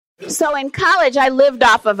So in college, I lived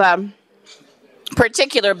off of a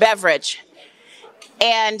particular beverage,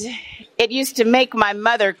 and it used to make my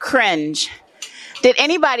mother cringe. Did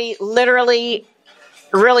anybody literally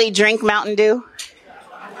really drink Mountain Dew?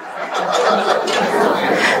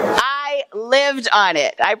 I lived on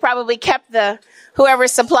it. I probably kept whoever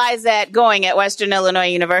supplies that going at Western Illinois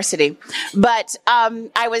University. But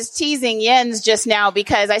I was teasing Jens just now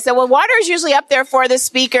because I said, well, water is usually up there for the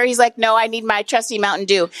speaker. He's like, no, I need my trusty Mountain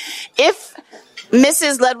Dew. If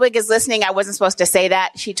Mrs. Ludwig is listening, I wasn't supposed to say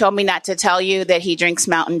that. She told me not to tell you that he drinks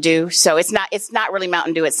Mountain Dew. So it's not really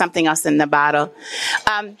Mountain Dew. It's something else in the bottle.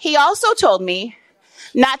 He also told me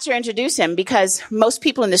not to introduce him because most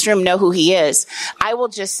people in this room know who he is. I will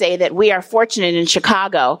just say that we are fortunate in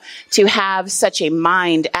Chicago to have such a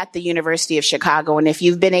mind at the University of Chicago. And if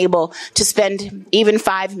you've been able to spend even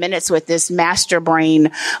 5 minutes with this master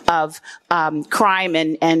brain of crime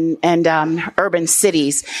and urban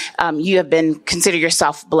cities, you have been consider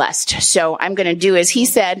yourself blessed. So I'm going to do as he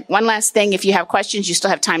said. One last thing, if you have questions, you still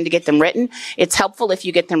have time to get them written. It's helpful if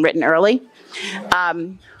you get them written early.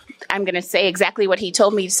 I'm going to say exactly what he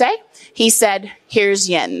told me to say. He said, here's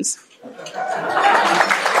Jens.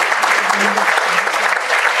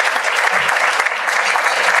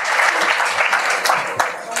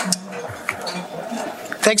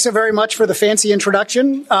 Thanks so very much for the fancy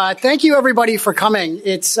introduction. Thank you, everybody, for coming.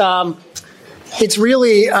 It's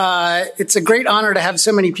really it's a great honor to have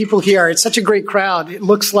so many people here. It's such a great crowd. It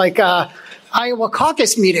looks like Iowa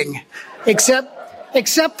caucus meeting, except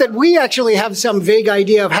that we actually have some vague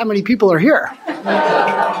idea of how many people are here.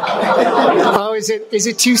 Oh, is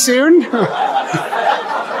it too soon?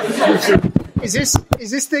 Is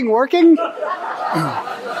this thing working?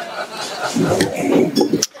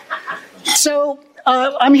 So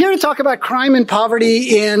I'm here to talk about crime and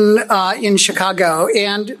poverty in Chicago.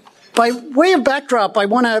 And by way of backdrop, I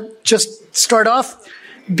want to just start off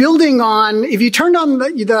building on, if you turned on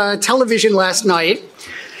the television last night,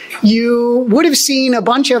 you would have seen a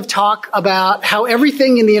bunch of talk about how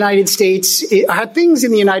everything in the United States, how things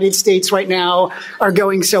in the United States right now are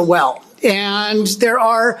going so well. And there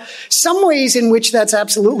are some ways in which that's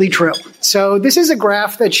absolutely true. So this is a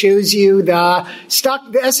graph that shows you the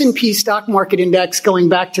S&P stock market index going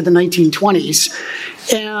back to the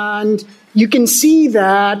 1920s. And you can see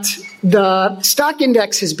that the stock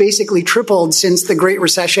index has basically tripled since the Great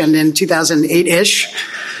Recession in 2008-ish.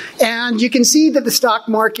 And you can see that the stock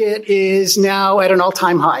market is now at an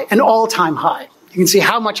all-time high. You can see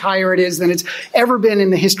how much higher it is than it's ever been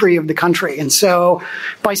in the history of the country. And so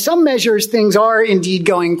by some measures, things are indeed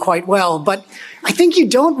going quite well. But I think you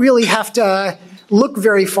don't really have to look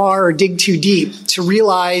very far or dig too deep to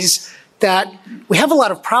realize that we have a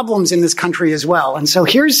lot of problems in this country as well. And so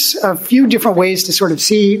here's a few different ways to sort of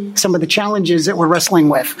see some of the challenges that we're wrestling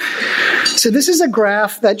with. So this is a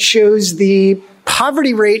graph that shows the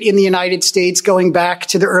poverty rate in the United States going back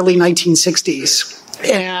to the early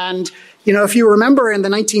 1960s. And, you know, if you remember in the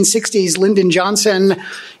 1960s, Lyndon Johnson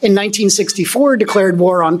in 1964 declared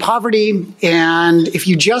war on poverty. And if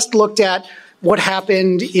you just looked at what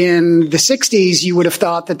happened in the 60s, you would have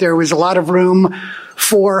thought that there was a lot of room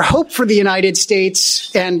for hope for the United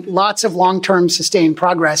States and lots of long-term sustained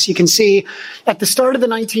progress. You can see at the start of the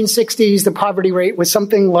 1960s, the poverty rate was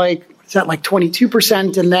something like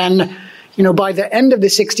 22%. And then, you know, by the end of the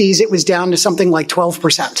 60s, it was down to something like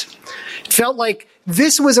 12%. It felt like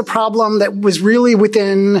this was a problem that was really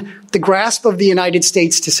within the grasp of the United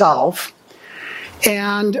States to solve.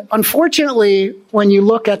 And unfortunately, when you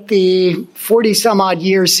look at the 40 some odd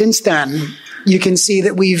years since then, you can see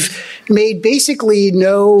that we've made basically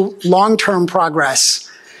no long-term progress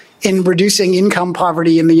in reducing income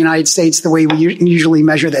poverty in the United States the way we usually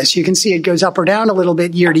measure this. You can see it goes up or down a little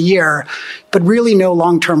bit year to year, but really no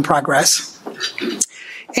long-term progress.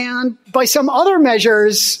 And by some other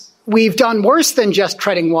measures, we've done worse than just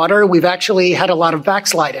treading water. We've actually had a lot of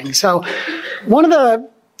backsliding. So one of the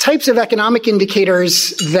types of economic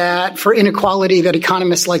indicators that for inequality that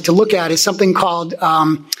economists like to look at is something called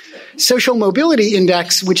social mobility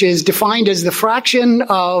index, which is defined as the fraction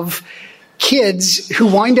of kids who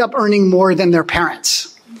wind up earning more than their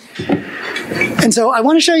parents. And so I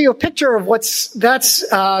want to show you a picture of that's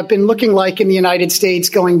been looking like in the United States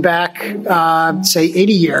going back, say,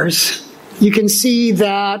 80 years. You can see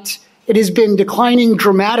that it has been declining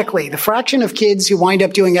dramatically. The fraction of kids who wind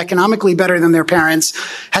up doing economically better than their parents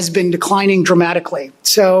has been declining dramatically.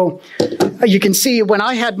 So you can see when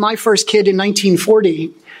I had my first kid in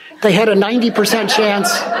 1940, they had a 90% chance.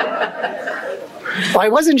 Well, I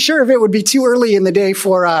wasn't sure if it would be too early in the day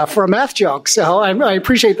for a math joke, so I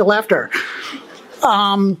appreciate the laughter.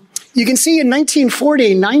 you can see in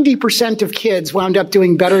 1940, 90% of kids wound up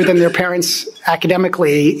doing better than their parents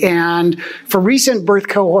academically. And for recent birth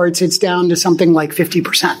cohorts, it's down to something like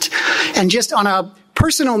 50%. And just on a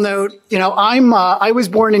personal note, I was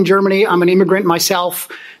born in Germany. I'm an immigrant myself.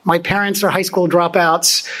 My parents are high school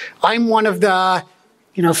dropouts. I'm one of the,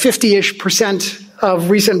 50-ish percent of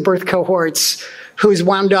recent birth cohorts who's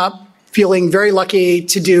wound up feeling very lucky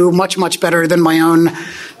to do much, much better than my own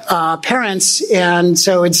parents. And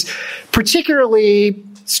so it's particularly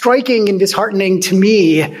striking and disheartening to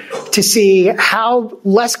me to see how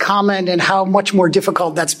less common and how much more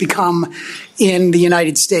difficult that's become in the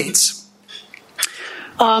United States.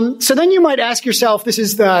 So then you might ask yourself, this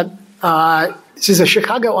is a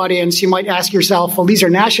Chicago audience, you might ask yourself, well, these are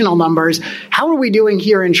national numbers. How are we doing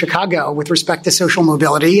here in Chicago with respect to social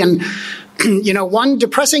mobility? And, one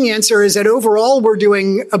depressing answer is that overall we're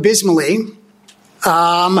doing abysmally.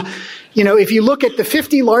 If you look at the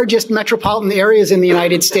 50 largest metropolitan areas in the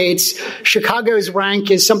United States, Chicago's rank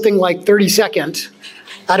is something like 32nd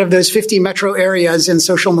out of those 50 metro areas in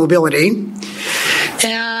social mobility.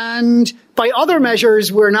 And by other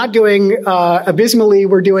measures, we're not doing abysmally,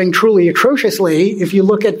 we're doing truly atrociously if you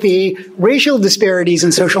look at the racial disparities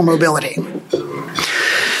in social mobility.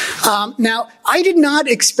 Now, I did not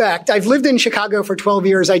expect, I've lived in Chicago for 12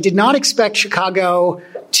 years, I did not expect Chicago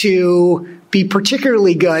to be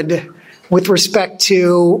particularly good with respect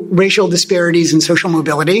to racial disparities in social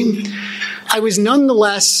mobility. I was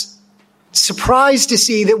nonetheless surprised to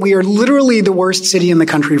see that we are literally the worst city in the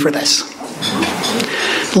country for this.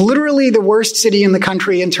 Literally the worst city in the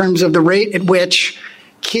country in terms of the rate at which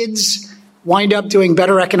kids wind up doing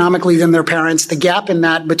better economically than their parents, the gap in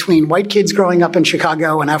that between white kids growing up in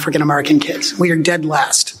Chicago and African-American kids. We are dead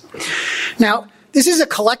last. Now, this is a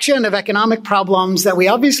collection of economic problems that we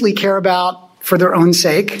obviously care about for their own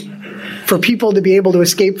sake, for people to be able to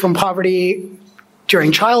escape from poverty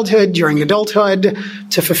during childhood, during adulthood,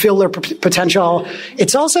 to fulfill their potential.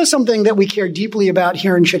 It's also something that we care deeply about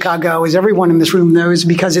here in Chicago, as everyone in this room knows,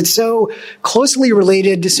 because it's so closely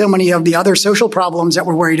related to so many of the other social problems that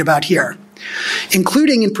we're worried about here,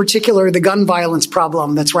 including in particular the gun violence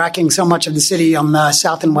problem that's racking so much of the city on the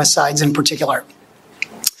south and west sides in particular.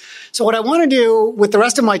 So what I want to do with the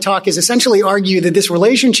rest of my talk is essentially argue that this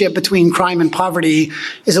relationship between crime and poverty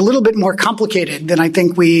is a little bit more complicated than I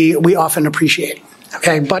think we often appreciate.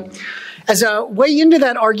 Okay, but as a way into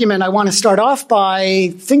that argument, I want to start off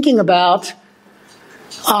by thinking about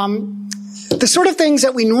the sort of things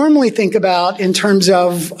that we normally think about in terms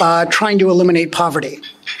of trying to eliminate poverty.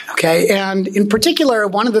 Okay, and in particular,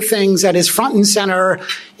 one of the things that is front and center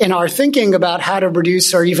in our thinking about how to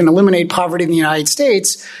reduce or even eliminate poverty in the United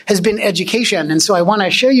States has been education. And so I want to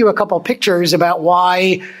show you a couple pictures about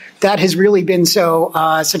why that has really been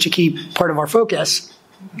such a key part of our focus.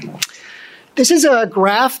 This is a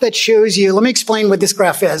graph that shows you, let me explain what this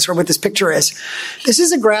graph is, or what this picture is. This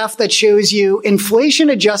is a graph that shows you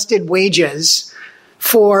inflation-adjusted wages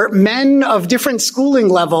for men of different schooling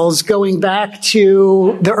levels going back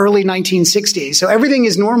to the early 1960s. So everything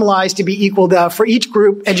is normalized to be equal to, for each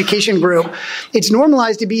group, education group, it's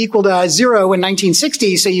normalized to be equal to 0 in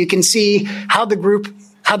 1960, so you can see how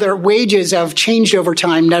their wages have changed over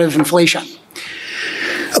time net of inflation.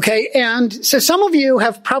 Okay, and so some of you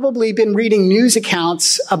have probably been reading news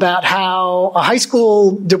accounts about how a high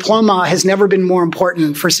school diploma has never been more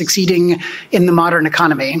important for succeeding in the modern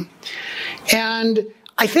economy. And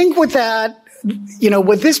I think what that,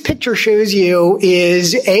 what this picture shows you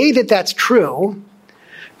is A, that that's true,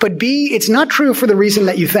 but B, it's not true for the reason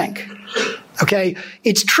that you think. Okay,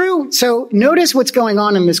 it's true. So notice what's going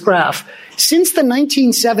on in this graph. Since the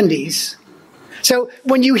 1970s, so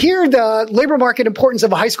when you hear the labor market importance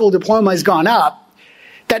of a high school diploma has gone up,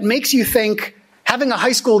 that makes you think having a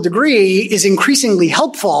high school degree is increasingly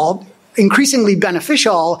helpful, increasingly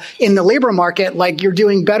beneficial in the labor market, like you're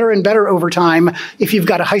doing better and better over time if you've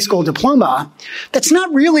got a high school diploma. That's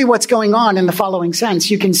not really what's going on in the following sense.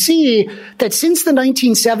 You can see that since the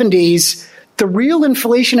 1970s, the real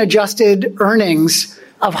inflation-adjusted earnings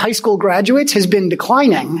of high school graduates has been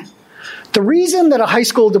declining. The reason that a high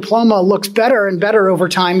school diploma looks better and better over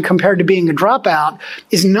time compared to being a dropout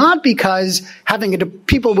is not because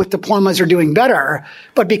people with diplomas are doing better,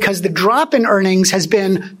 but because the drop in earnings has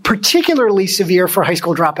been particularly severe for high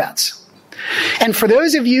school dropouts. And for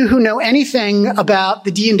those of you who know anything about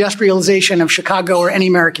the deindustrialization of Chicago or any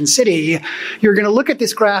American city, you're going to look at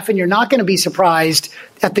this graph and you're not going to be surprised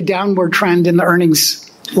at the downward trend in the earnings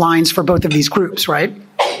lines for both of these groups, right?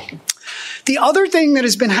 The other thing that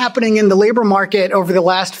has been happening in the labor market over the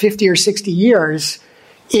last 50 or 60 years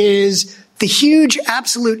is the huge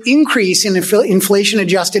absolute increase in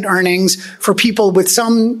inflation-adjusted earnings for people with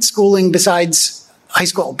some schooling besides high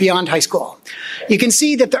school, beyond high school. You can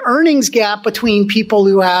see that the earnings gap between people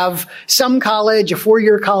who have some college, a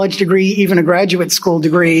 4-year college degree, even a graduate school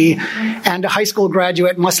degree, and a high school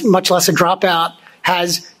graduate, much less a dropout,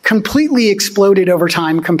 has completely exploded over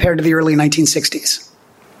time compared to the early 1960s.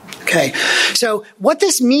 Okay, so what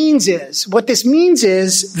this means is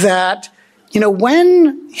that,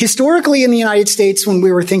 when historically in the United States, when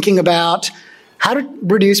we were thinking about how to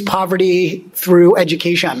reduce poverty through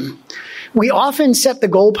education, we often set the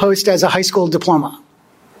goalpost as a high school diploma,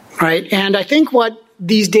 right? And I think what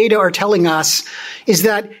these data are telling us is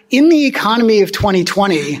that in the economy of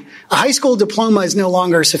 2020, a high school diploma is no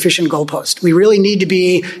longer a sufficient goalpost. We really need to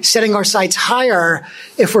be setting our sights higher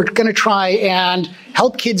if we're going to try and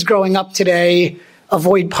help kids growing up today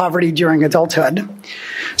avoid poverty during adulthood.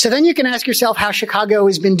 So then you can ask yourself how Chicago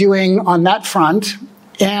has been doing on that front.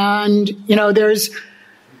 And,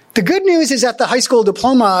 the good news is that the high school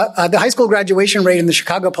diploma, the high school graduation rate in the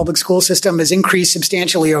Chicago public school system has increased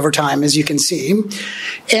substantially over time, as you can see.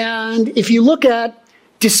 And if you look at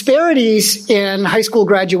disparities in high school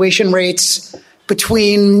graduation rates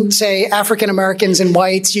between, say, African Americans and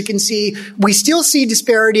whites, you can see we still see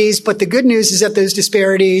disparities, but the good news is that those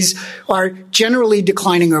disparities are generally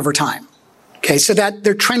declining over time. Okay, so that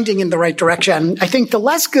they're trending in the right direction. I think the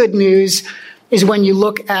less good news is when you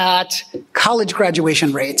look at college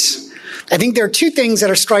graduation rates. I think there are two things that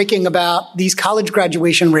are striking about these college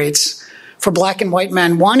graduation rates for black and white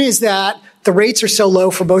men. One is that the rates are so low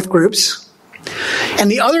for both groups. And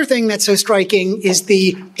the other thing that's so striking is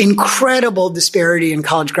the incredible disparity in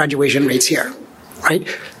college graduation rates here, right?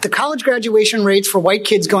 The college graduation rates for white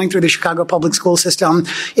kids going through the Chicago public school system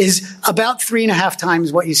is about 3.5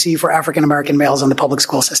 times what you see for African American males in the public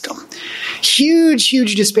school system. Huge,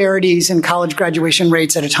 huge disparities in college graduation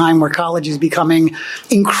rates at a time where college is becoming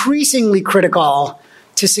increasingly critical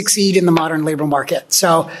to succeed in the modern labor market.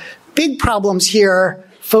 So big problems here,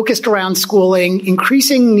 focused around schooling,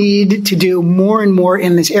 increasing need to do more and more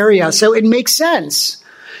in this area. So it makes sense.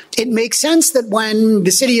 It makes sense that when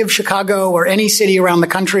the city of Chicago or any city around the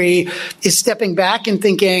country is stepping back and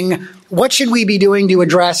thinking, what should we be doing to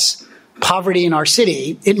address poverty in our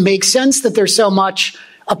city? It makes sense that there's so much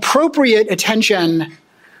appropriate attention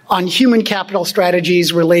on human capital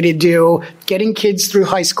strategies related to getting kids through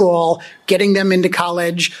high school, getting them into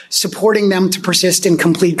college, supporting them to persist and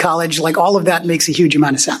complete college. Like all of that makes a huge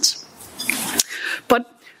amount of sense.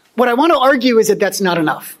 But what I want to argue is that that's not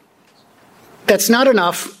enough. That's not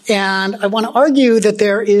enough. And I want to argue that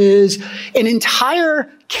there is an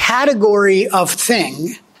entire category of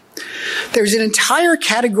thing. There's an entire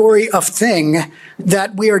category of thing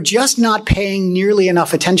that we are just not paying nearly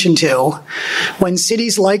enough attention to when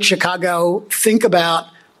cities like Chicago think about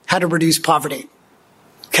how to reduce poverty.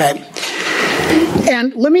 Okay.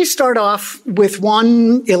 And let me start off with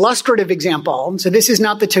one illustrative example. So this is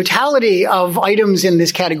not the totality of items in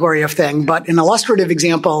this category of thing, but an illustrative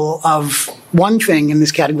example of one thing in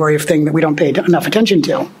this category of thing that we don't pay enough attention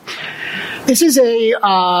to. This is a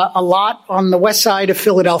lot on the west side of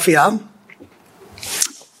Philadelphia.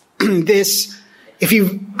 If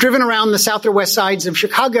you've driven around the south or west sides of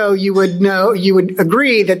Chicago, you would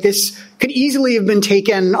agree that this could easily have been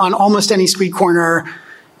taken on almost any street corner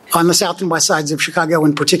on the south and west sides of Chicago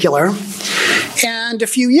in particular. And a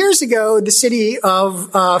few years ago, the city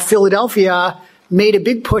of Philadelphia made a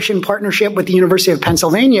big push in partnership with the University of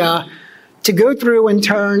Pennsylvania to go through and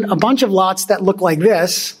turn a bunch of lots that look like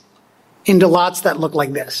this into lots that look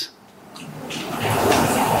like this.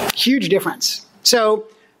 Huge difference. So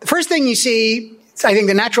the first thing you see, I think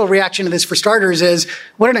the natural reaction to this for starters is,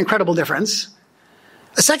 what an incredible difference.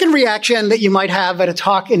 A second reaction that you might have at a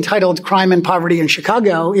talk entitled Crime and Poverty in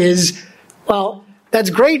Chicago is, well,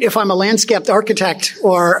 that's great if I'm a landscaped architect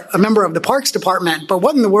or a member of the Parks Department, but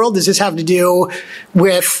what in the world does this have to do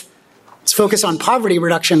with its focus on poverty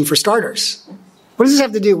reduction for starters? What does this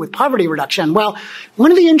have to do with poverty reduction? Well,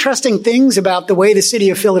 one of the interesting things about the way the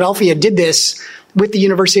city of Philadelphia did this with the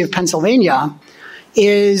University of Pennsylvania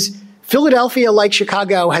is Philadelphia, like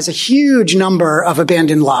Chicago, has a huge number of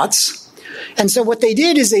abandoned lots. And so what they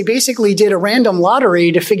did is they basically did a random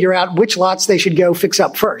lottery to figure out which lots they should go fix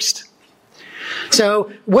up first.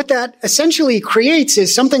 So what that essentially creates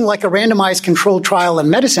is something like a randomized controlled trial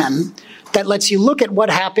in medicine that lets you look at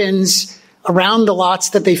what happens around the lots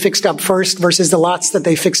that they fixed up first versus the lots that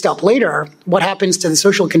they fixed up later, what happens to the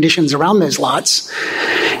social conditions around those lots.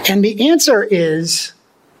 And the answer is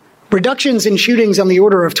reductions in shootings on the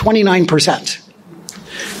order of 29%.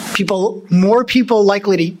 More people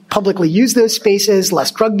likely to publicly use those spaces,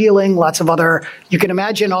 less drug dealing, lots of other, you can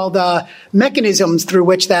imagine all the mechanisms through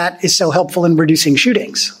which that is so helpful in reducing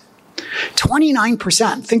shootings.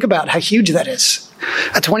 29%. Think about how huge that is.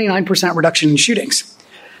 A 29% reduction in shootings.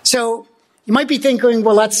 So you might be thinking,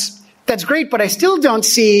 well, that's great, but I still don't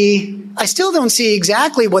see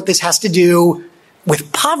exactly what this has to do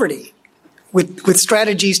with poverty, with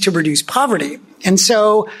strategies to reduce poverty. And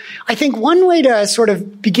so I think one way to sort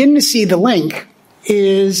of begin to see the link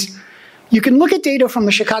is you can look at data from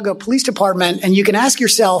the Chicago Police Department and you can ask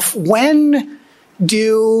yourself, when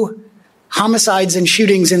do homicides and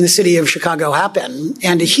shootings in the city of Chicago happen?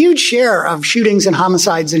 And a huge share of shootings and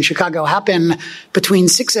homicides in Chicago happen between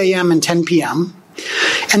 6 a.m. and 10 p.m.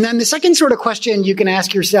 And then the second sort of question you can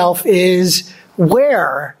ask yourself is,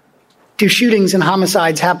 where do shootings and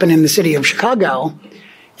homicides happen in the city of Chicago?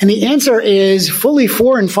 And the answer is fully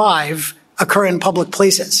 4 and 5 occur in public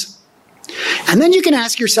places. And then you can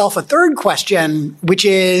ask yourself a third question, which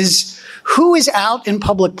is, who is out in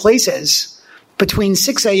public places between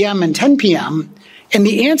 6 a.m. and 10 p.m.? And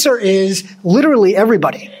the answer is literally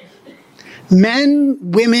everybody. Men,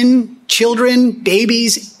 women, children,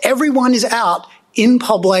 babies, everyone is out in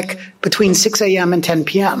public between 6 a.m. and 10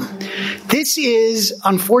 p.m. This is,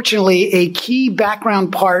 unfortunately, a key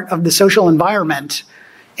background part of the social environment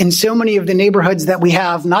in so many of the neighborhoods that we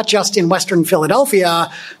have, not just in Western Philadelphia,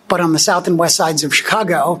 but on the south and west sides of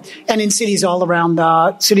Chicago, and in cities all around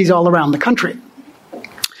the country.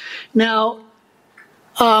 Now,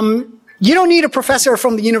 you don't need a professor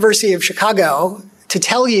from the University of Chicago to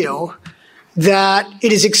tell you that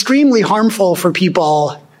it is extremely harmful for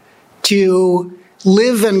people to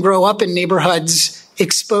live and grow up in neighborhoods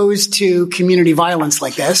exposed to community violence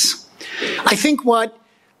like this. I think what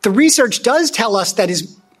the research does tell us that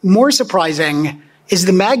is more surprising is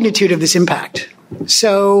the magnitude of this impact.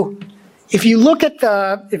 So if you look at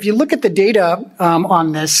the data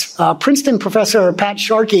on this, Princeton professor Pat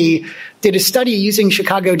Sharkey did a study using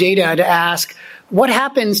Chicago data to ask what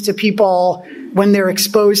happens to people when they're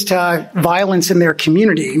exposed to violence in their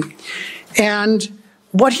community. And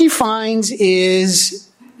what he finds is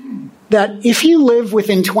that if you live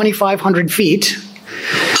within 2,500 feet,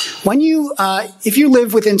 if you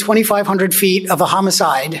live within 2,500 feet of a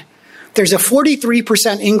homicide, there's a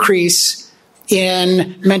 43% increase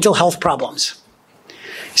in mental health problems.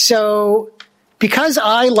 So because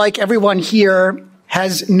I, like everyone here,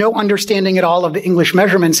 has no understanding at all of the English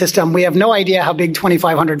measurement system, we have no idea how big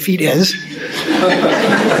 2,500 feet is.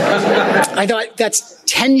 I thought that's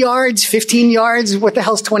 10 yards, 15 yards, what the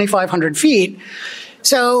hell's 2,500 feet?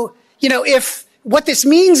 So, if what this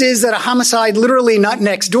means is that a homicide literally not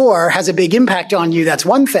next door has a big impact on you, that's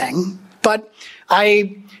one thing. But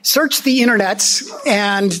I searched the internets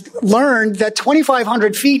and learned that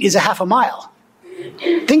 2,500 feet is a half a mile.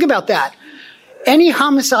 Think about that. Any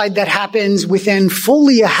homicide that happens within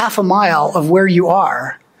fully a half a mile of where you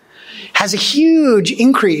are has a huge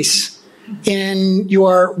increase in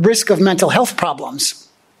your risk of mental health problems.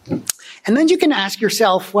 And then you can ask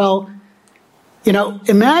yourself, well,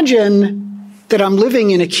 imagine that I'm living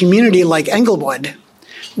in a community like Englewood.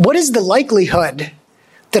 What is the likelihood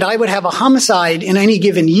that I would have a homicide in any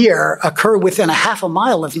given year occur within a half a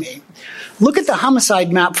mile of me? Look at the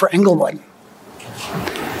homicide map for Englewood.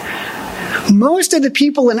 Most of the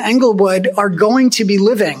people in Englewood are going to be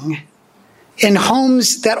living in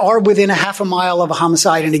homes that are within a half a mile of a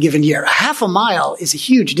homicide in a given year. A half a mile is a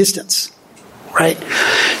huge distance, right?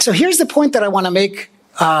 So here's the point that I want to make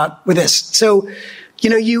with this. So,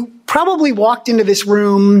 you probably walked into this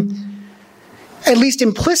room at least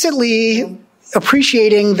implicitly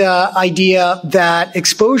appreciating the idea that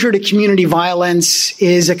exposure to community violence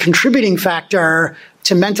is a contributing factor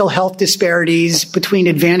to mental health disparities between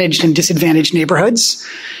advantaged and disadvantaged neighborhoods.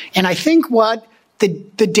 And I think what the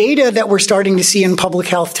data that we're starting to see in public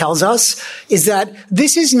health tells us is that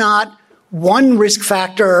this is not one risk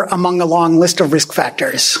factor among a long list of risk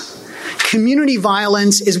factors. Community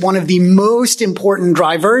violence is one of the most important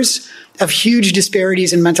drivers of huge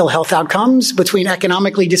disparities in mental health outcomes between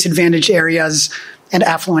economically disadvantaged areas and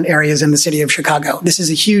affluent areas in the city of Chicago. This is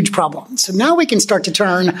a huge problem. So now we can start to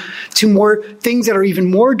turn to more things that are even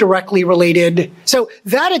more directly related. So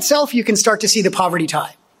that itself, you can start to see the poverty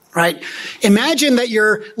tie, right? Imagine that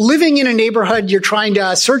you're living in a neighborhood, you're trying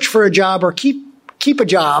to search for a job or keep a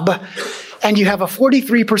job, and you have a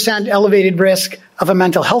 43% elevated risk of a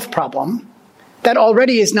mental health problem. That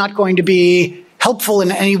already is not going to be helpful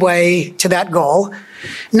in any way to that goal.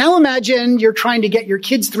 Now imagine you're trying to get your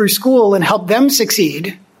kids through school and help them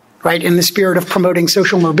succeed, right, in the spirit of promoting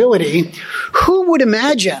social mobility. Who would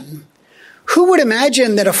imagine who would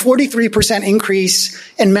imagine that a 43% increase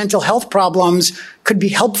in mental health problems could be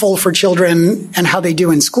helpful for children and how they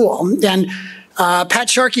do in school? And Pat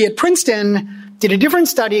Sharkey at Princeton did a different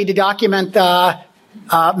study to document the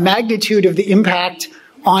magnitude of the impact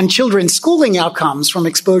on children's schooling outcomes from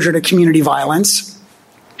exposure to community violence.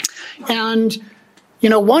 And,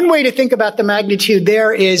 one way to think about the magnitude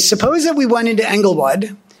there is suppose that we went into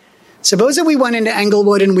Englewood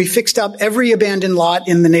and we fixed up every abandoned lot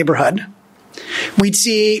in the neighborhood. We'd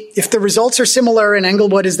see, if the results are similar in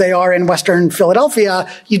Englewood as they are in Western Philadelphia,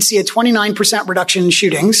 you'd see a 29% reduction in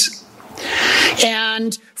shootings.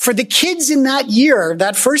 And for the kids in that year,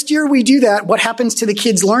 that first year we do that, what happens to the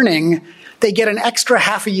kids learning? They get an extra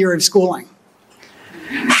half a year of schooling.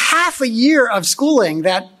 Half a year of schooling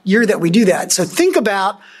that year that we do that. So think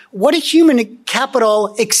about what a human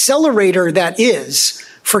capital accelerator that is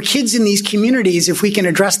for kids in these communities if we can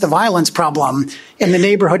address the violence problem in the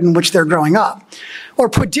neighborhood in which they're growing up. Or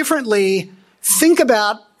put differently, think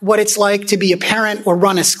about what it's like to be a parent or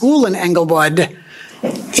run a school in Englewood.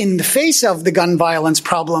 In the face of the gun violence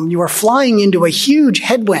problem, you are flying into a huge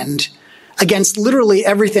headwind against literally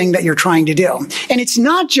everything that you're trying to do. And it's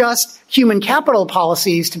not just human capital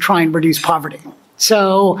policies to try and reduce poverty.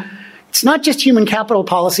 So it's not just human capital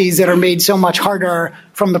policies that are made so much harder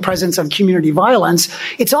from the presence of community violence.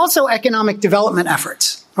 It's also economic development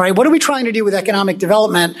efforts, right? What are we trying to do with economic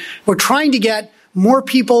development? We're trying to get more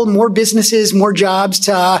people, more businesses, more jobs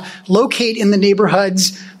to locate in the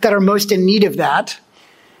neighborhoods that are most in need of that.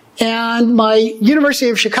 And my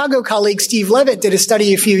University of Chicago colleague, Steve Levitt, did a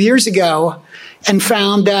study a few years ago and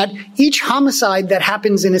found that each homicide that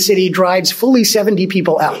happens in a city drives fully 70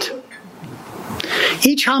 people out.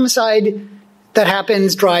 Each homicide that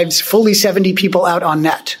happens drives fully 70 people out on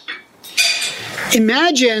net.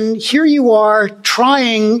 Imagine here you are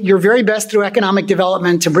trying your very best through economic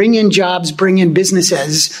development to bring in jobs, bring in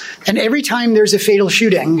businesses, and every time there's a fatal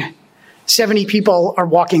shooting, 70 people are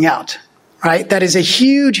walking out. Right? That is a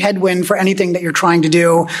huge headwind for anything that you're trying to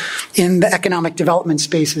do in the economic development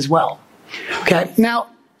space as well. Okay. Now,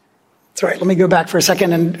 sorry, let me go back for a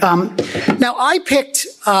second. And now I picked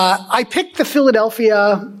the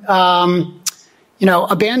Philadelphia,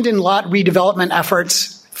 abandoned lot redevelopment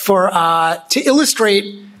efforts to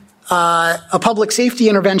illustrate a public safety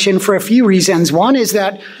intervention for a few reasons. One is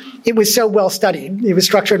that it was so well studied. It was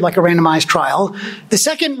structured like a randomized trial. The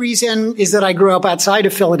second reason is that I grew up outside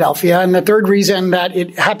of Philadelphia. And the third reason that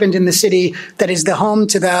it happened in the city that is the home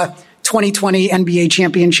to the 2020 NBA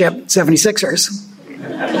championship 76ers.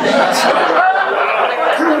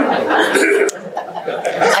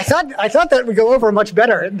 I thought that would go over much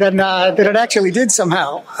better than it actually did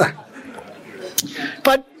somehow.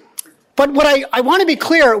 But what I want to be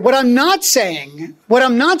clear, what I'm not saying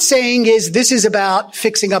is this is about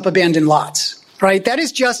fixing up abandoned lots, right? That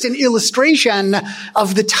is just an illustration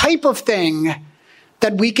of the type of thing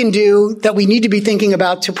that we can do, that we need to be thinking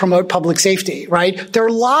about to promote public safety, right? There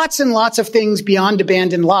are lots and lots of things beyond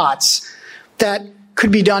abandoned lots that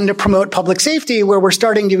could be done to promote public safety where we're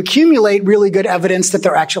starting to accumulate really good evidence that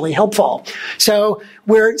they're actually helpful. So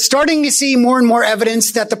we're starting to see more and more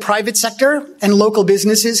evidence that the private sector and local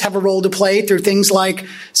businesses have a role to play through things like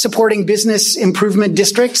supporting business improvement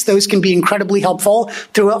districts. Those can be incredibly helpful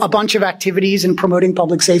through a bunch of activities in promoting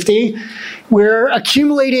public safety. We're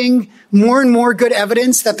accumulating more and more good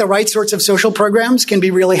evidence that the right sorts of social programs can be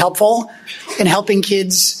really helpful in helping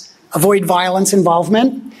kids avoid violence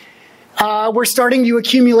involvement. We're starting to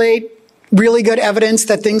accumulate really good evidence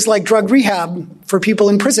that things like drug rehab for people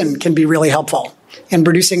in prison can be really helpful in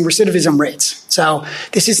reducing recidivism rates. So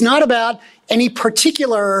this is not about any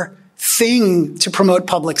particular thing to promote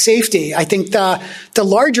public safety. I think the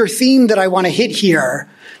larger theme that I want to hit here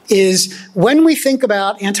is when we think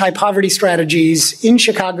about anti-poverty strategies in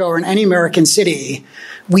Chicago or in any American city,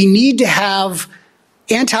 we need to have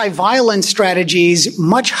anti-violence strategies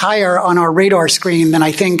much higher on our radar screen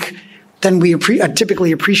than we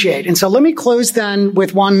typically appreciate. And so let me close then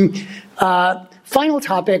with one final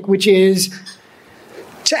topic, which is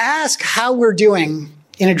to ask how we're doing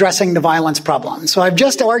in addressing the violence problem. So I've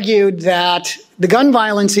just argued that the gun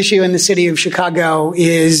violence issue in the city of Chicago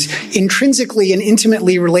is intrinsically and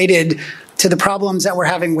intimately related to the problems that we're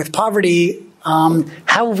having with poverty. How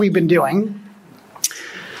have we been doing?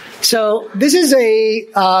 So this is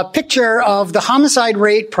a picture of the homicide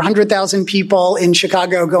rate per 100,000 people in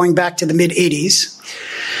Chicago going back to the mid-'80s.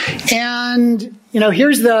 And,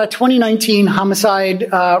 here's the 2019 homicide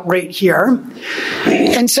rate here.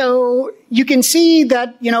 And so, you can see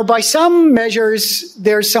that, by some measures,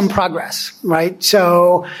 there's some progress, right?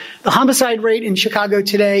 So the homicide rate in Chicago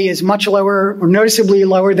today is much lower, or noticeably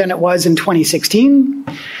lower than it was in 2016.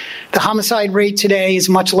 The homicide rate today is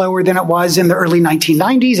much lower than it was in the early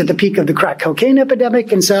 1990s at the peak of the crack cocaine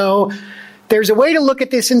epidemic. And so there's a way to look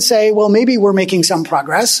at this and say, well, maybe we're making some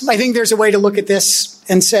progress. I think there's a way to look at this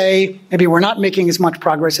and say, maybe we're not making as much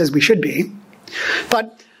progress as we should be.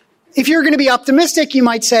 But if you're going to be optimistic, you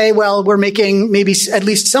might say, well, we're making maybe at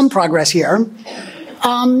least some progress here.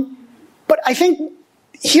 But I think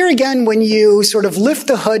here again, when you sort of lift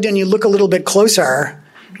the hood and you look a little bit closer,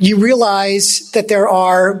 you realize that there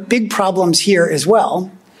are big problems here as well.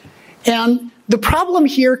 And the problem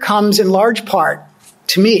here comes in large part,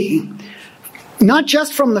 to me, not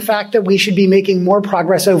just from the fact that we should be making more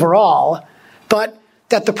progress overall, but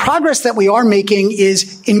that the progress that we are making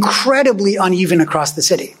is incredibly uneven across the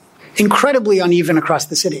city. Incredibly uneven across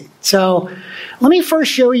the city. So let me first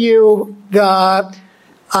show you the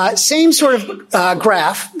same sort of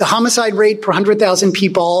graph, the homicide rate per 100,000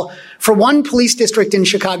 people for one police district in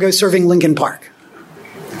Chicago serving Lincoln Park.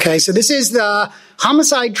 Okay, so this is the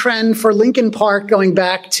homicide trend for Lincoln Park going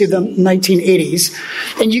back to the 1980s.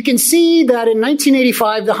 And you can see that in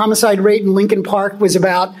 1985, the homicide rate in Lincoln Park was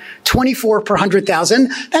about 24 per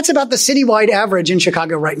 100,000. That's about the citywide average in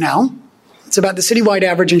Chicago right now. It's about the citywide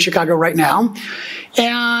average in Chicago right now.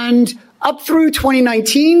 And up through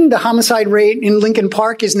 2019, the homicide rate in Lincoln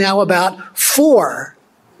Park is now about 4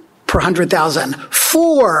 per 100,000.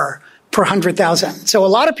 4 per 100,000. So a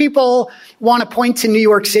lot of people want to point to New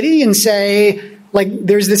York City and say, like,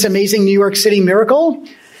 there's this amazing New York City miracle.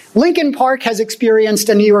 Lincoln Park has experienced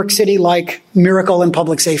a New York City-like miracle in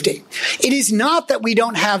public safety. It is not that we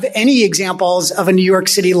don't have any examples of a New York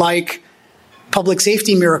City-like public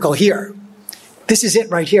safety miracle here. This is it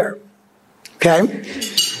right here, okay?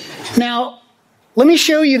 Now, let me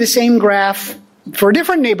show you the same graph for a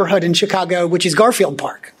different neighborhood in Chicago, which is Garfield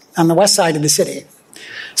Park on the west side of the city.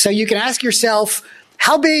 So you can ask yourself,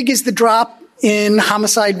 how big is the drop in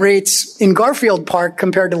homicide rates in Garfield Park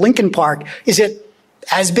compared to Lincoln Park? Is it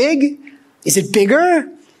as big? Is it bigger?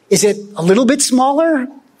 Is it a little bit smaller?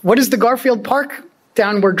 What does the Garfield Park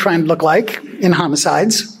downward trend look like in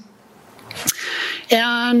homicides?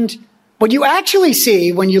 And what you actually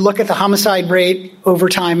see when you look at the homicide rate over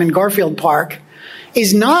time in Garfield Park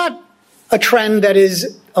is not a trend that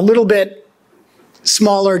is a little bit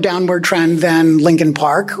smaller downward trend than Lincoln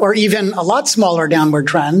Park, or even a lot smaller downward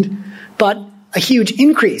trend, but a huge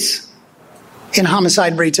increase in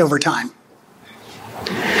homicide rates over time.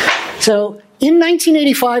 So in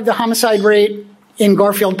 1985, the homicide rate in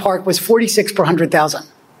Garfield Park was 46 per 100,000.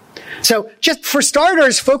 So just for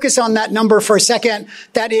starters, focus on that number for a second.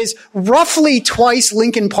 That is roughly twice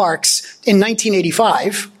Lincoln Park's in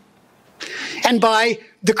 1985. And by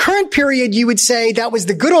the current period, you would say that was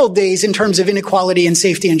the good old days in terms of inequality and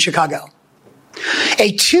safety in Chicago.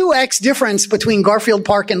 A 2x difference between Garfield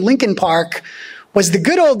Park and Lincoln Park was the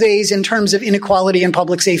good old days in terms of inequality and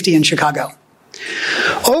public safety in Chicago.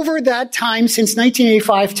 Over that time, since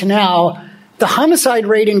 1985 to now, the homicide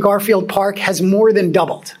rate in Garfield Park has more than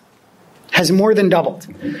doubled.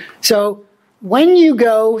 So when you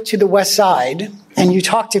go to the west side and you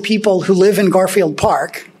talk to people who live in Garfield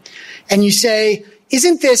Park and you say,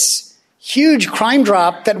 isn't this huge crime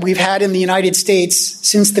drop that we've had in the United States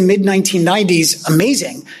since the mid-1990s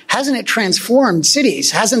amazing? Hasn't it transformed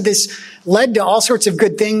cities? Hasn't this led to all sorts of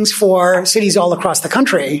good things for cities all across the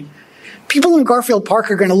country? People in Garfield Park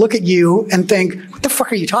are going to look at you and think, what the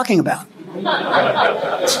fuck are you talking about?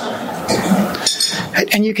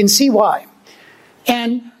 And you can see why.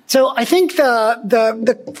 And so I think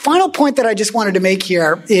the final point that I just wanted to make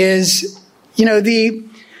here is,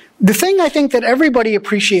 the thing I think that everybody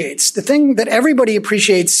appreciates,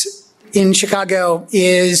 in Chicago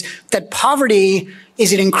is that poverty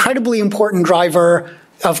is an incredibly important driver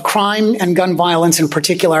of crime and gun violence in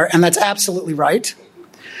particular, and that's absolutely right.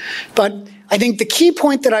 But I think the key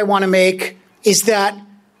point that I want to make is that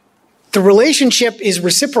the relationship is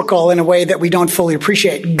reciprocal in a way that we don't fully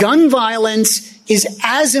appreciate. Gun violence is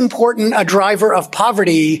as important a driver of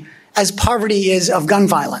poverty as poverty is of gun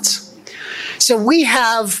violence. So we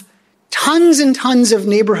have tons and tons of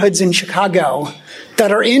neighborhoods in Chicago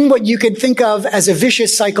that are in what you could think of as a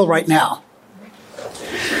vicious cycle right now.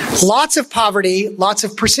 Lots of poverty, lots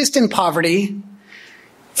of persistent poverty,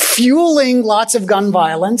 fueling lots of gun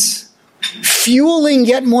violence, fueling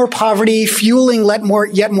yet more poverty, fueling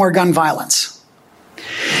yet more gun violence.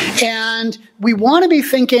 And And we want to be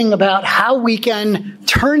thinking about how we can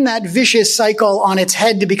turn that vicious cycle on its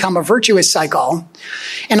head to become a virtuous cycle.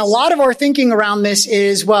 And a lot of our thinking around this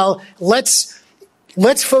is, well, let's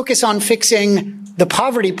focus on fixing the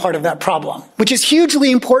poverty part of that problem, which is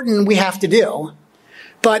hugely important, we have to do.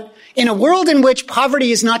 But in a world in which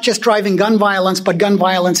poverty is not just driving gun violence, but gun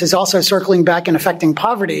violence is also circling back and affecting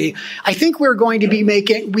poverty, I think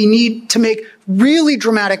we need to make really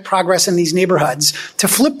dramatic progress in these neighborhoods to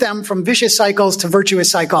flip them from vicious cycles to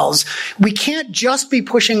virtuous cycles. We can't just be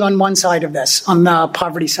pushing on one side of this, on the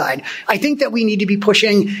poverty side. I think that we need to be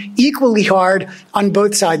pushing equally hard on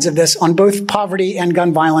both sides of this, on both poverty and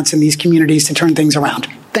gun violence in these communities to turn things around.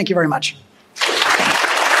 Thank you very much.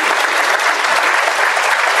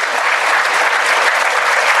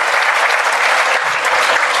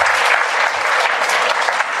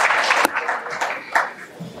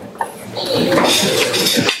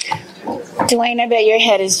 Dwayne, I bet your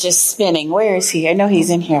head is just spinning. Where is he? I know he's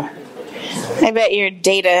in here. I bet your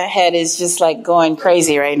data head is just like going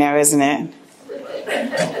crazy right now, isn't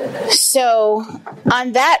it? So,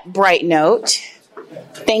 on that bright note,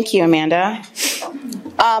 thank you, Amanda.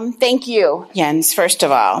 Thank you, Jens, first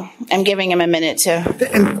of all. I'm giving him a minute to...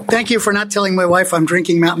 And thank you for not telling my wife I'm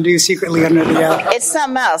drinking Mountain Dew secretly under the... It's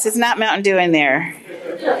something else. It's not Mountain Dew in there.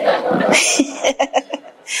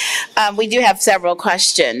 We do have several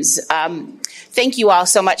questions. Thank you all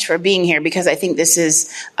so much for being here, because I think this is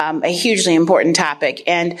a hugely important topic.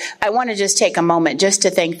 And I want to just take a moment just to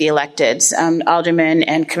thank the electeds, Alderman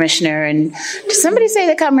and Commissioner. And did somebody say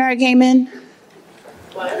that Kaminari came in?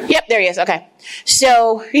 What? Yep, there he is. Okay.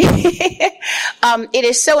 So it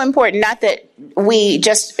is so important, not that we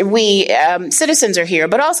citizens are here,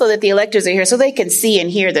 but also that the electors are here so they can see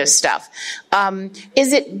and hear this stuff.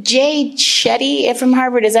 Is it Jay Shetty from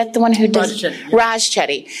Harvard? Is that the one who does? Raj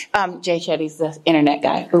Chetty. Jay Shetty's the internet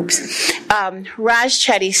guy. Oops. Raj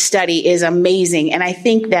Chetty's study is amazing. And I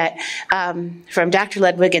think that from Dr.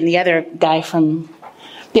 Ledwig and the other guy from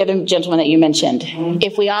the other gentleman that you mentioned,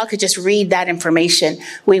 if we all could just read that information,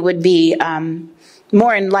 we would be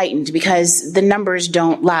more enlightened, because the numbers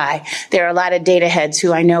don't lie. There are a lot of data heads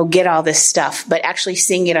who I know get all this stuff, but actually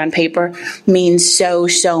seeing it on paper means so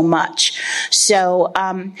much. So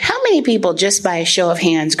how many people, just by a show of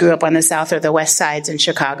hands, grew up on the south or the west sides in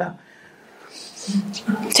Chicago?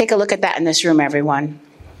 Take a look at that in this room, everyone.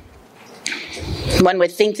 One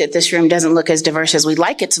would think that this room doesn't look as diverse as we'd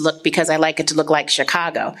like it to look, because I like it to look like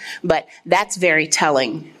Chicago. But that's very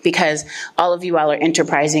telling, because all of you all are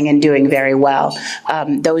enterprising and doing very well.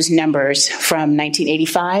 Those numbers from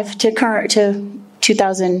 1985 to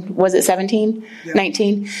 2000, was it 17? Yeah.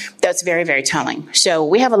 19? That's very, very telling. So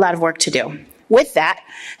we have a lot of work to do. With that,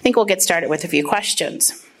 I think we'll get started with a few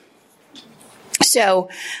questions. So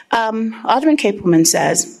Alderman Capelman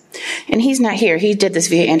says, and he's not here, he did this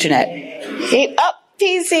via internet.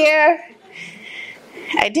 He's here.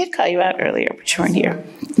 I did call you out earlier, but you weren't here.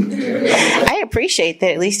 I appreciate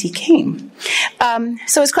that at least he came.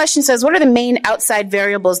 So his question says, what are the main outside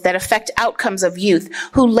variables that affect outcomes of youth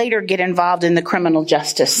who later get involved in the criminal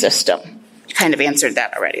justice system? You kind of answered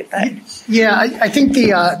that already. But. Yeah, I think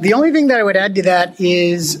the only thing that I would add to that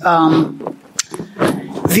is one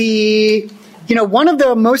of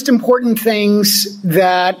the most important things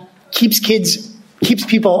that keeps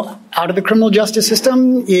people out of the criminal justice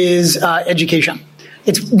system is education.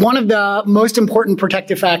 It's one of the most important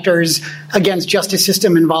protective factors against justice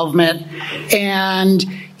system involvement, and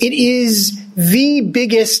it is the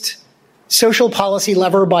biggest social policy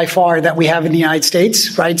lever by far that we have in the United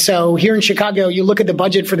States, right? So here in Chicago, you look at the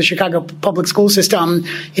budget for the Chicago public school system,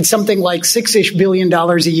 it's something like $6-ish billion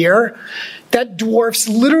a year. That dwarfs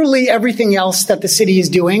literally everything else that the city is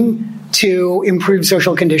doing to improve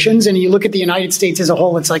social conditions. And you look at the United States as a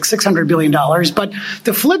whole, it's like $600 billion. But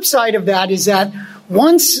the flip side of that is that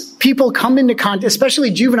once people come into contact,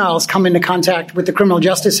 especially juveniles come into contact with the criminal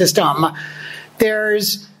justice system,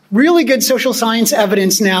 there's really good social science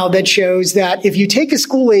evidence now that shows that if you take a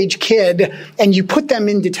school-age kid and you put them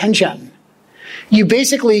in detention, you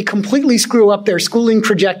basically completely screw up their schooling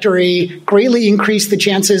trajectory, greatly increase the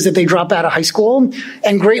chances that they drop out of high school,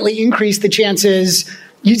 and greatly increase the chances,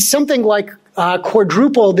 something like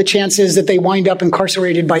quadruple the chances that they wind up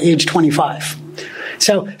incarcerated by age 25.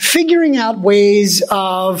 So figuring out ways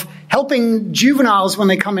of helping juveniles when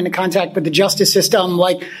they come into contact with the justice system,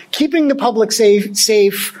 like keeping the public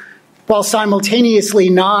safe while simultaneously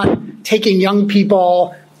not taking young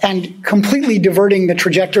people and completely diverting the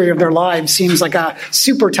trajectory of their lives, seems like a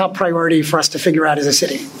super top priority for us to figure out as a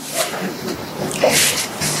city.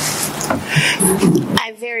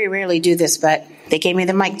 I very rarely do this, but they gave me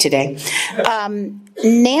the mic today.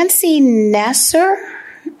 Nancy Nasser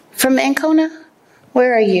from Ancona?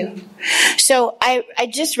 Where are you? So I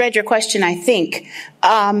just read your question, I think.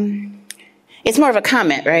 It's more of a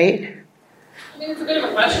comment, right? I think it's a bit of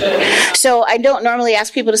a question. So I don't normally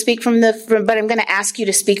ask people to speak but I'm going to ask you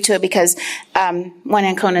to speak to it because one,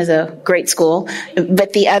 Ancona is a great school,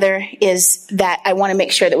 but the other is that I want to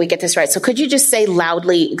make sure that we get this right. So could you just say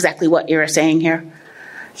loudly exactly what you're saying here?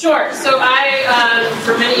 Sure. So I,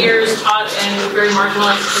 for many years, taught in very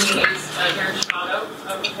marginalized communities here in Chicago.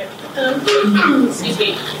 Excuse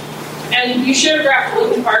me. And you showed a graph for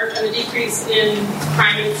Lincoln Park and the decrease in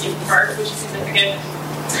crime in Lincoln Park, which is significant.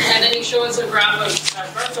 And then you show us a graph of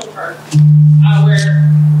Garfield Park, where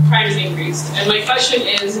crime has increased. And my question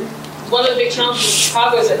is, one of the big challenges in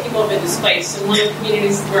Chicago is that people have been displaced. And one of the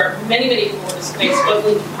communities where many, many people were displaced was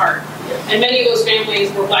Lincoln Park. And many of those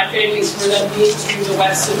families were black families who were then moved to the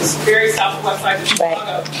west, to this very southwest side of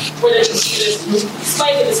Chicago, where then you see this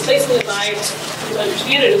spike in displacement, as I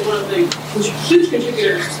understand it, is one of the huge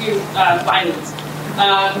contributors to violence.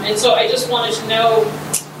 And so I just wanted to know,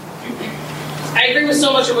 I agree with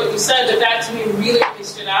so much of what you said, but that to me really, really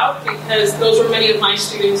stood out, because those were many of my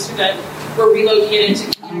students who then were relocated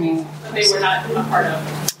to communities that they were not a part of.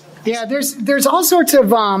 Yeah, there's all sorts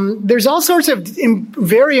of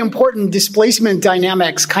very important displacement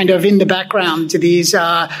dynamics kind of in the background to these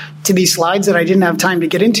slides that I didn't have time to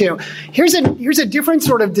get into. Here's a different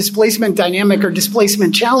sort of displacement dynamic or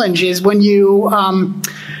displacement challenge is when you I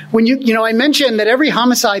mentioned that every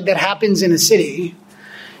homicide that happens in a city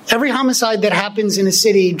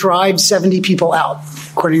drives 70 people out,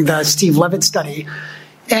 according to the Steve Levitt study.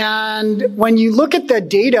 And when you look at the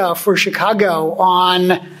data for Chicago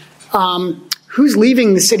on who's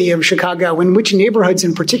leaving the city of Chicago and which neighborhoods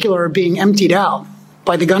in particular are being emptied out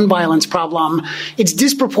by the gun violence problem, it's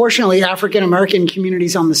disproportionately African-American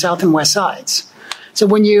communities on the south and west sides. So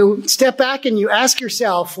when you step back and you ask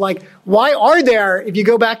yourself, like, why are there, if you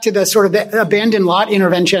go back to the sort of the abandoned lot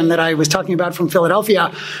intervention that I was talking about from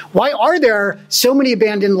Philadelphia, why are there so many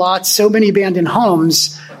abandoned lots, so many abandoned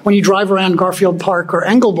homes when you drive around Garfield Park or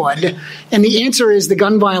Englewood? And the answer is the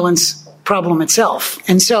gun violence problem itself.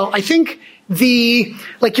 And so I think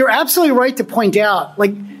you're absolutely right to point out,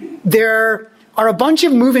 like, there are a bunch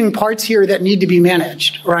of moving parts here that need to be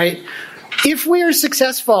managed, right? If we are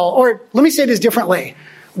successful, or let me say this differently,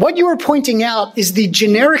 what you are pointing out is the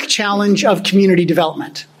generic challenge of community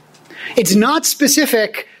development. It's not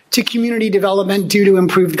specific to community development due to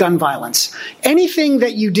improved gun violence. Anything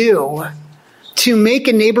that you do to make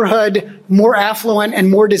a neighborhood more affluent and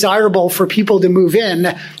more desirable for people to move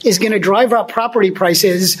in is going to drive up property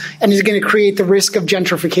prices and is going to create the risk of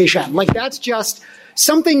gentrification. Like, that's just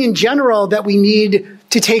something in general that we need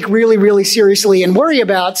to take really, really seriously and worry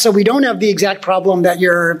about, so we don't have the exact problem that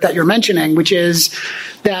you're mentioning, which is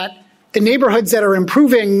that the neighborhoods that are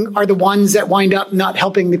improving are the ones that wind up not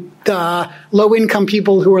helping the low-income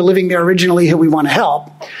people who are living there originally who we want to help.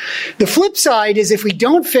 The flip side is if we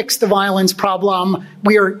don't fix the violence problem,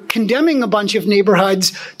 we are condemning a bunch of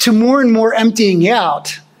neighborhoods to more and more emptying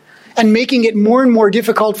out and making it more and more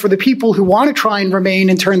difficult for the people who want to try and remain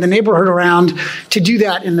and turn the neighborhood around to do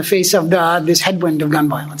that in the face of this headwind of gun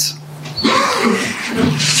violence.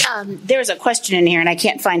 There's a question in here, and I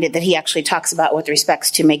can't find it, that he actually talks about with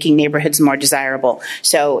respects to making neighborhoods more desirable.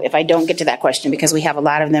 So if I don't get to that question, because we have a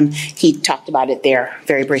lot of them, he talked about it there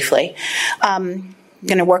very briefly. I'm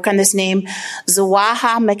going to work on this name.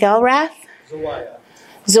 Zawaha McElrath?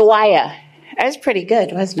 Zawaya. That was pretty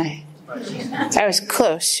good, wasn't I? I was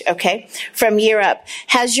close. Okay. From Year Up,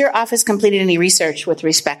 has your office completed any research with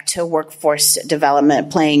respect to workforce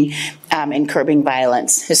development playing in curbing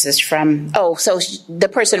violence? This is from. Oh, so the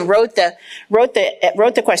person wrote the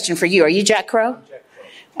question for you. Are you Jack Crow?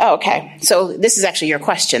 Oh, okay. So this is actually your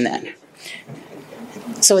question then.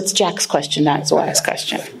 So it's Jack's question, not Zwaya's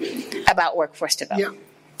question about workforce development.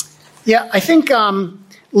 Yeah. I think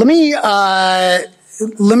let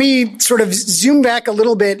me sort of zoom back a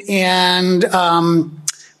little bit and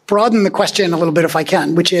broaden the question a little bit if I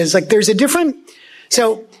can, which is like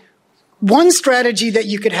so one strategy that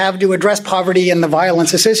you could have to address poverty and the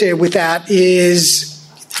violence associated with that is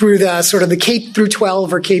through the sort of the K through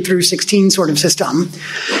 12 or K through 16 sort of system.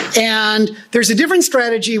 And there's a different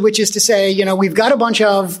strategy, which is to say, we've got a bunch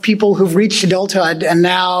of people who've reached adulthood and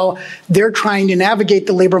now they're trying to navigate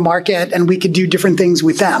the labor market and we could do different things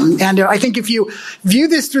with them. And I think if you view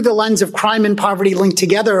this through the lens of crime and poverty linked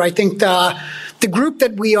together, I think the group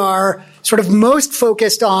that we are sort of most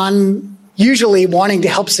focused on usually wanting to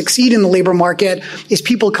help succeed in the labor market is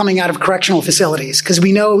people coming out of correctional facilities. Because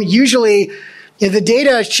we know usually The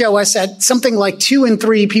data show us that something like 2 in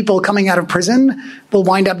 3 people coming out of prison will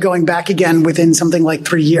wind up going back again within something like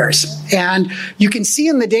 3 years. And you can see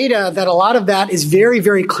in the data that a lot of that is very,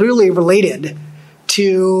 very clearly related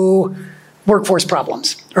to workforce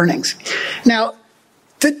problems, earnings. Now,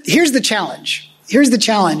 here's the challenge. Here's the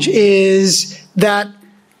challenge is that,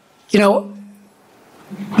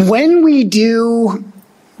 when we do,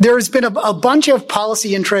 there's been a bunch of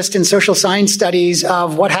policy interest in social science studies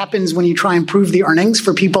of what happens when you try and prove the earnings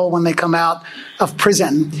for people when they come out of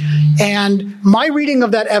prison. And my reading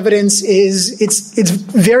of that evidence is it's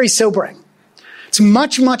very sobering. It's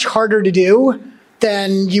much, much harder to do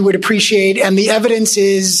than you would appreciate. And the evidence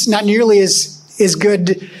is not nearly as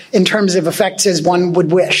good in terms of effects as one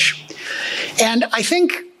would wish. And I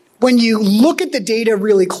think when you look at the data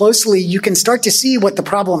really closely, you can start to see what the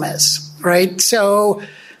problem is, right? So,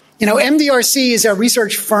 MDRC is a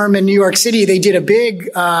research firm in New York City. They did a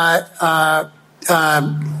big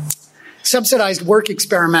subsidized work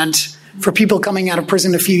experiment for people coming out of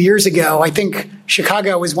prison a few years ago. I think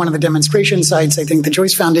Chicago was one of the demonstration sites. I think the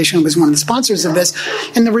Joyce Foundation was one of the sponsors of this.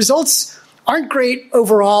 And the results aren't great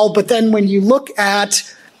overall, but then when you look at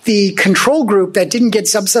the control group that didn't get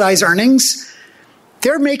subsidized earnings,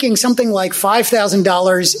 they're making something like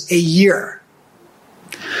 $5,000 a year.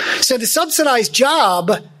 So the subsidized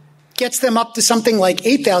job gets them up to something like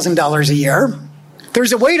 $8,000 a year.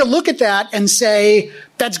 There's a way to look at that and say,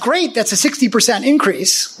 that's great, that's a 60%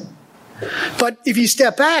 increase. But if you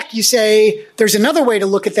step back, you say, there's another way to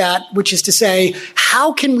look at that, which is to say,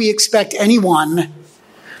 how can we expect anyone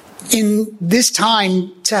in this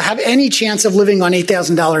time to have any chance of living on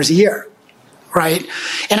 $8,000 a year, right?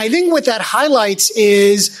 And I think what that highlights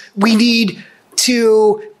is we need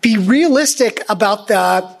to be realistic about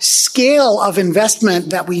the scale of investment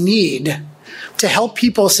that we need to help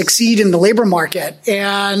people succeed in the labor market.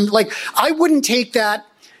 And I wouldn't take that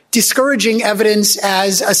discouraging evidence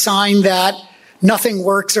as a sign that nothing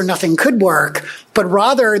works or nothing could work, but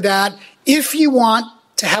rather that if you want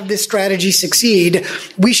to have this strategy succeed,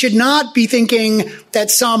 we should not be thinking that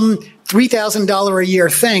some $3,000 a year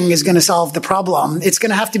thing is going to solve the problem. It's going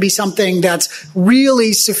to have to be something that's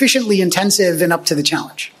really sufficiently intensive and up to the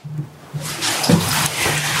challenge.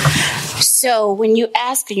 So when you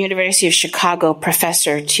ask a University of Chicago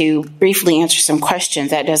professor to briefly answer some questions,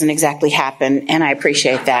 that doesn't exactly happen, and I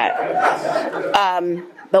appreciate that.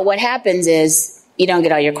 But what happens is you don't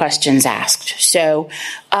get all your questions asked. So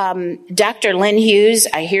Dr. Lynn Hughes,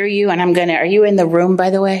 I hear you, and are you in the room, by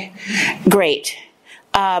the way? Great.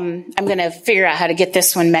 I'm going to figure out how to get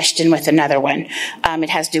this one meshed in with another one. It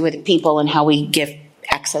has to do with people and how we give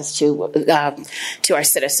access to our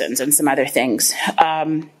citizens and some other things.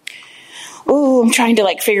 I'm trying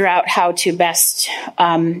to figure out how to best.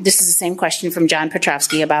 This is the same question from John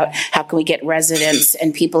Petrovsky about how can we get residents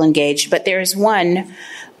and people engaged. But there's one.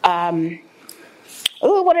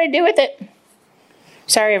 What did I do with it?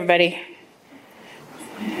 Sorry, everybody.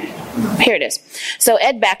 Here it is. So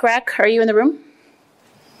Ed Bachrach, are you in the room?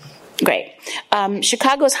 Great.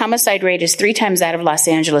 Chicago's homicide rate is 3 times that of Los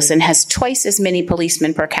Angeles and has twice as many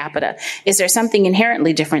policemen per capita. Is there something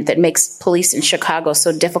inherently different that makes policing in Chicago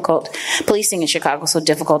so difficult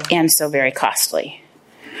and so very costly?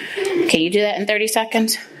 Can you do that in 30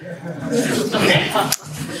 seconds?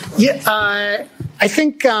 Yeah, I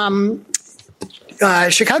think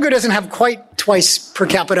Chicago doesn't have quite twice per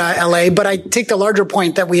capita LA, but I take the larger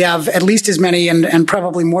point that we have at least as many and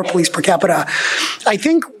probably more police per capita. I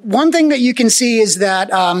think one thing that you can see is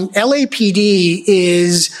that LAPD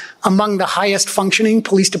is among the highest functioning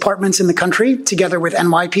police departments in the country, together with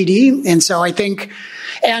NYPD. And so I think,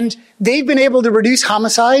 and they've been able to reduce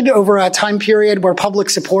homicide over a time period where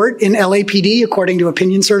public support in LAPD, according to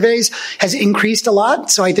opinion surveys, has increased a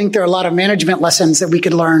lot. So I think there are a lot of management lessons that we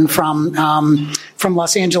could learn from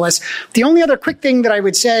Los Angeles. The only other quick thing that I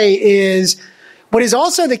would say is what is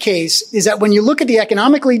also the case is that when you look at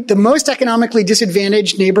the most economically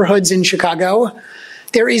disadvantaged neighborhoods in Chicago,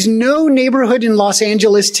 there is no neighborhood in Los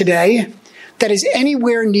Angeles today that is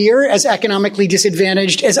anywhere near as economically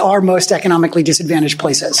disadvantaged as our most economically disadvantaged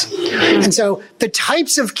places. And so the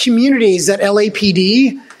types of communities that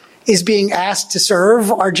LAPD is being asked to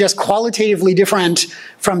serve are just qualitatively different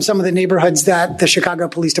from some of the neighborhoods that the Chicago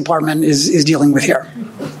Police Department is dealing with here.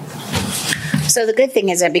 So the good thing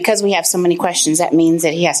is that because we have so many questions, that means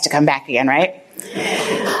that he has to come back again, right?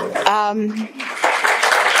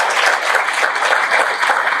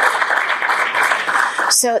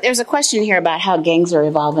 So there's a question here about how gangs are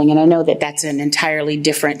evolving, and I know that that's an entirely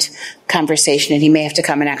different conversation, and he may have to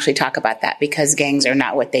come and actually talk about that because gangs are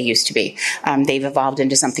not what they used to be. They've evolved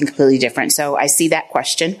into something completely different. So I see that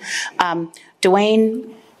question.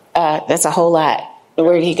 Dwayne, that's a whole lot.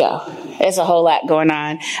 Where'd he go? There's a whole lot going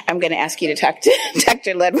on. I'm going to ask you to talk to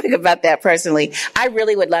Dr. Ludwig about that personally. I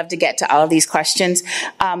really would love to get to all of these questions.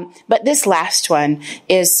 But this last one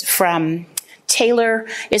is from Taylor.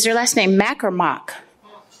 Is her last name Mack or Mock?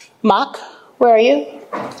 Mock, where are you?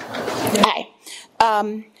 Hi.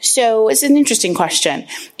 So it's an interesting question.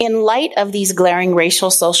 In light of these glaring racial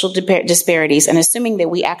social disparities, and assuming that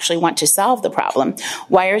we actually want to solve the problem,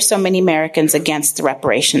 why are so many Americans against the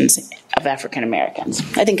reparations of African Americans?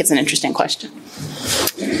 I think it's an interesting question.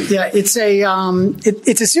 Yeah, it's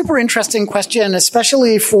a super interesting question,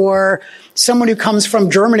 especially for someone who comes from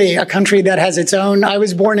Germany, a country that has its own. I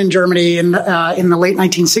was born in Germany in the late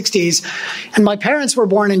 1960s, and my parents were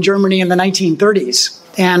born in Germany in the 1930s.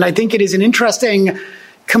 And I think it is an interesting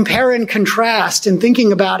compare and contrast in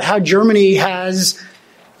thinking about how Germany has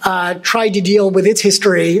tried to deal with its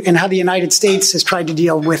history and how the United States has tried to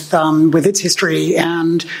deal with its history.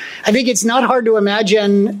 And I think it's not hard to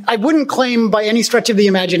imagine. I wouldn't claim by any stretch of the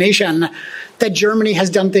imagination that Germany has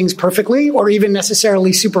done things perfectly or even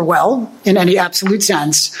necessarily super well in any absolute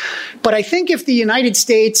sense. But I think if the United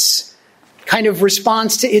States kind of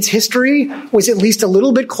response to its history was at least a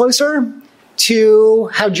little bit closer to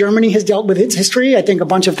how Germany has dealt with its history, I think a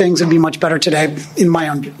bunch of things would be much better today, in my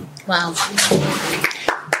own view. Wow.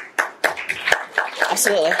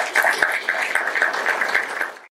 Absolutely.